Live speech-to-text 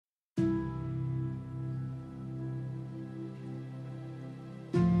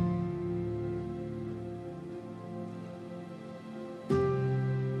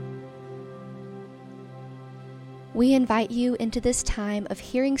We invite you into this time of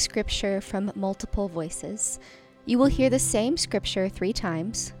hearing scripture from multiple voices. You will hear the same scripture 3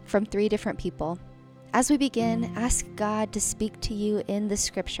 times from 3 different people. As we begin, ask God to speak to you in the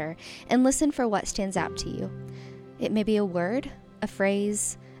scripture and listen for what stands out to you. It may be a word, a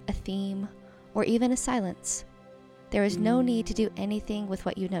phrase, a theme, or even a silence. There is no need to do anything with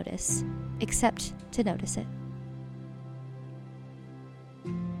what you notice, except to notice it.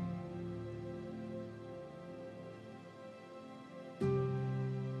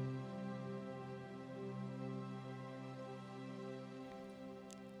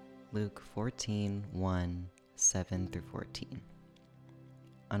 Luke 14:1, 7-14.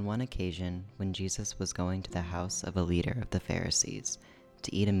 On one occasion, when Jesus was going to the house of a leader of the Pharisees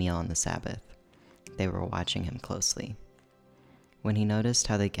to eat a meal on the Sabbath, they were watching him closely. When he noticed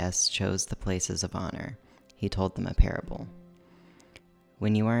how the guests chose the places of honor, he told them a parable.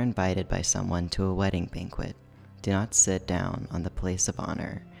 When you are invited by someone to a wedding banquet, do not sit down on the place of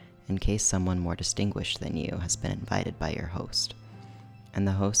honor in case someone more distinguished than you has been invited by your host. And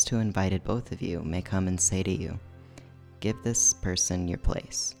the host who invited both of you may come and say to you, "Give this person your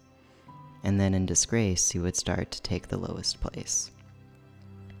place." And then in disgrace you would start to take the lowest place.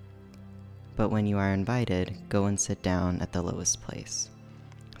 But when you are invited, go and sit down at the lowest place,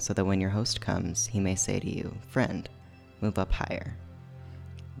 so that when your host comes, he may say to you, "Friend, move up higher."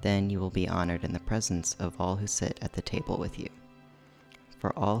 Then you will be honored in the presence of all who sit at the table with you.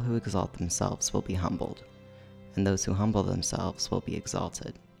 For all who exalt themselves will be humbled, and those who humble themselves will be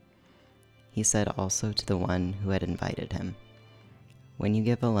exalted. He said also to the one who had invited him, "When you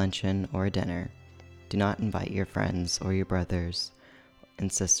give a luncheon or a dinner, do not invite your friends or your brothers and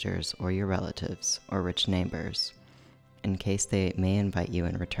sisters or your relatives or rich neighbors, in case they may invite you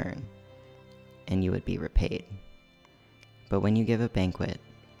in return, and you would be repaid. But when you give a banquet,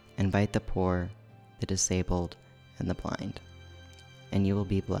 invite the poor, the disabled, and the blind, and you will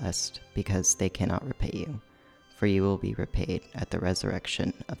be blessed because they cannot repay you, for you will be repaid at the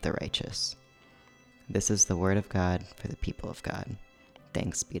resurrection of the righteous." This is the word of God for the people of God.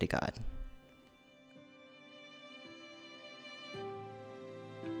 Thanks be to God.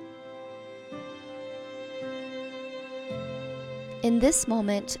 In this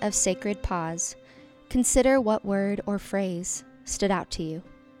moment of sacred pause, consider what word or phrase stood out to you.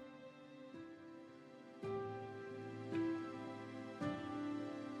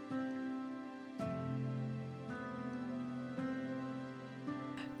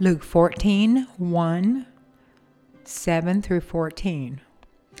 Luke 14:1, 7-14.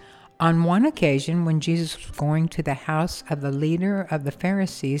 On one occasion, when Jesus was going to the house of the leader of the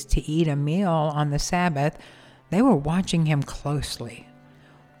Pharisees to eat a meal on the Sabbath, they were watching him closely.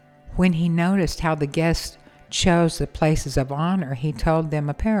 When he noticed how the guests chose the places of honor, he told them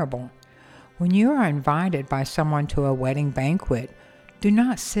a parable. When you are invited by someone to a wedding banquet, do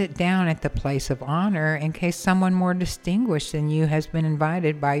not sit down at the place of honor in case someone more distinguished than you has been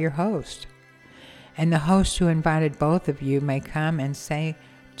invited by your host. And the host who invited both of you may come and say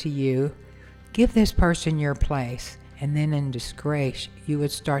to you, "Give this person your place," and then in disgrace you would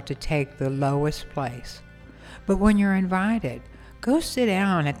start to take the lowest place. But when you're invited, go sit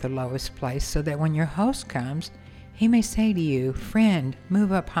down at the lowest place so that when your host comes, he may say to you, "Friend,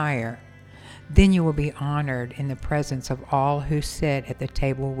 move up higher." Then you will be honored in the presence of all who sit at the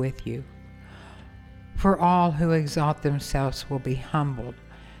table with you. For all who exalt themselves will be humbled,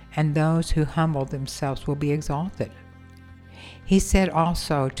 and those who humble themselves will be exalted. He said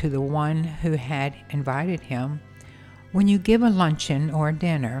also to the one who had invited him, "When you give a luncheon or a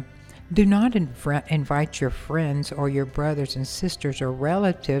dinner, do not invite your friends or your brothers and sisters or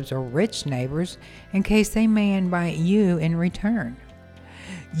relatives or rich neighbors in case they may invite you in return.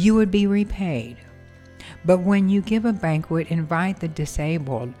 You would be repaid. But when you give a banquet, invite the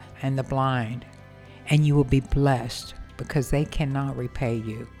disabled and the blind, and you will be blessed because they cannot repay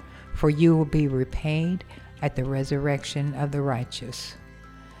you, for you will be repaid at the resurrection of the righteous."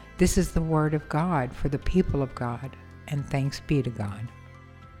 This is the word of God for the people of God, and thanks be to God.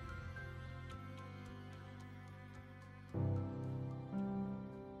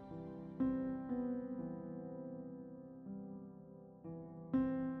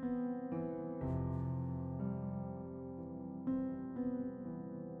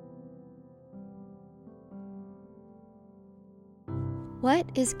 What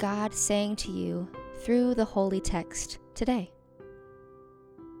is God saying to you through the holy text today?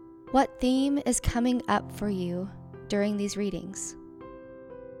 What theme is coming up for you during these readings?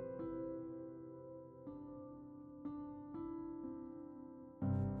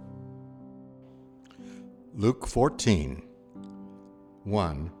 Luke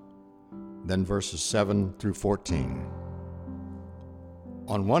 14:1. then verses 7 through 14.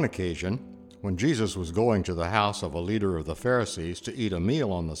 On one occasion, when Jesus was going to the house of a leader of the Pharisees to eat a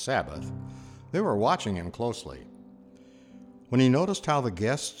meal on the Sabbath, they were watching him closely. When he noticed how the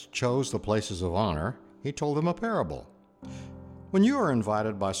guests chose the places of honor, he told them a parable. When you are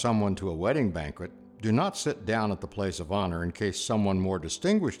invited by someone to a wedding banquet, do not sit down at the place of honor in case someone more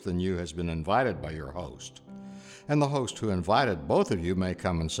distinguished than you has been invited by your host. And the host who invited both of you may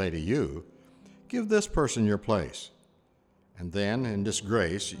come and say to you, "Give this person your place." And then, in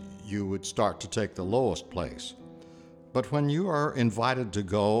disgrace, you would start to take the lowest place. But when you are invited to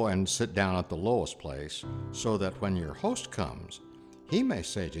go and sit down at the lowest place, so that when your host comes, he may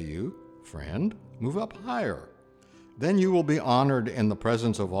say to you, "Friend, move up higher." Then you will be honored in the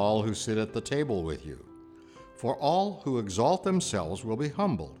presence of all who sit at the table with you. For all who exalt themselves will be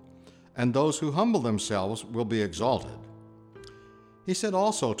humbled, and those who humble themselves will be exalted. He said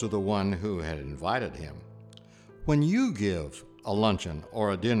also to the one who had invited him, "When you give a luncheon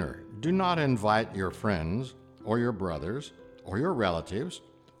or a dinner, do not invite your friends or your brothers or your relatives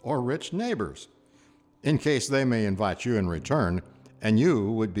or rich neighbors, in case they may invite you in return, and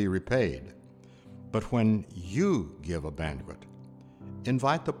you would be repaid. But when you give a banquet,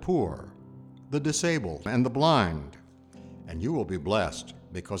 invite the poor, the disabled, and the blind, and you will be blessed,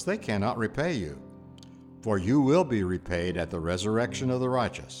 because they cannot repay you, for you will be repaid at the resurrection of the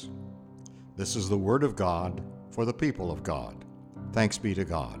righteous." This is the word of God for the people of God. Thanks be to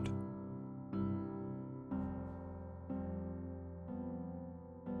God.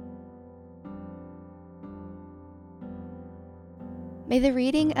 May the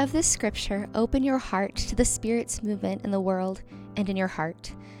reading of this scripture open your heart to the Spirit's movement in the world and in your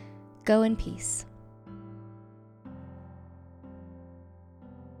heart. Go in peace.